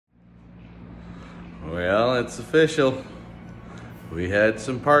Well, it's official. We had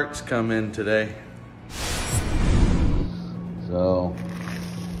some parts come in today. So,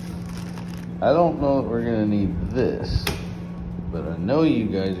 I don't know that we're gonna need this, but I know you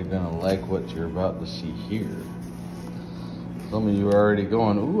guys are gonna like what you're about to see here. Some of you are already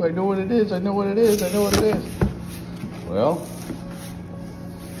going, ooh, I know what it is, I know what it is, I know what it is. Well,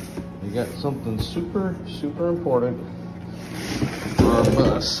 we got something super, super important for our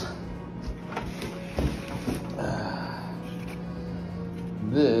bus.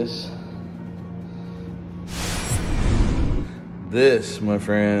 This, my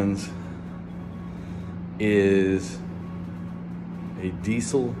friends, is a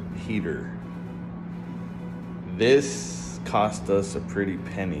diesel heater. This cost us a pretty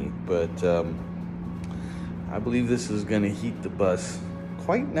penny, but I believe this is gonna heat the bus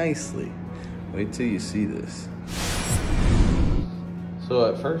quite nicely. Wait till you see this.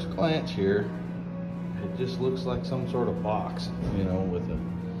 So at first glance here, it just looks like some sort of box, you know, with a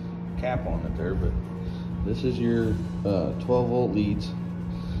cap on it there, but this is your 12 volt leads.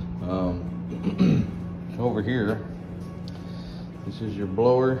 Over here, this is your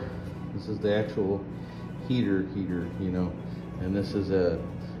blower. This is the actual heater, you know, and this is a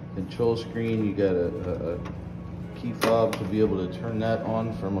control screen. You got a key fob to be able to turn that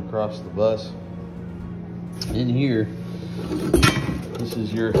on from across the bus. In here, this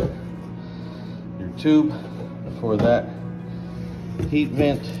is your tube for that heat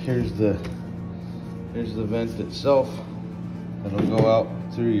vent. Here's the vent itself. It'll go out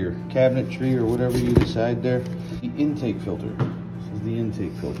through your cabinetry or whatever you decide there. The intake filter. This is the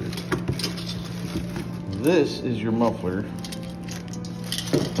intake filter. This is your muffler.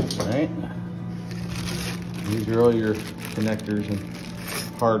 Right? These are all your connectors and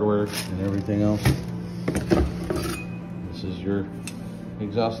hardware and everything else. This is your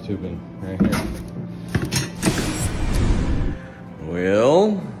exhaust tubing right here.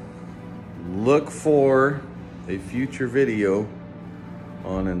 Well, look for a future video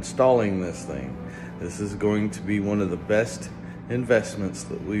on installing this thing. This is going to be one of the best investments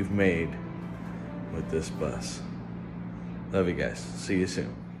that we've made with this bus. Love you guys. See you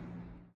soon.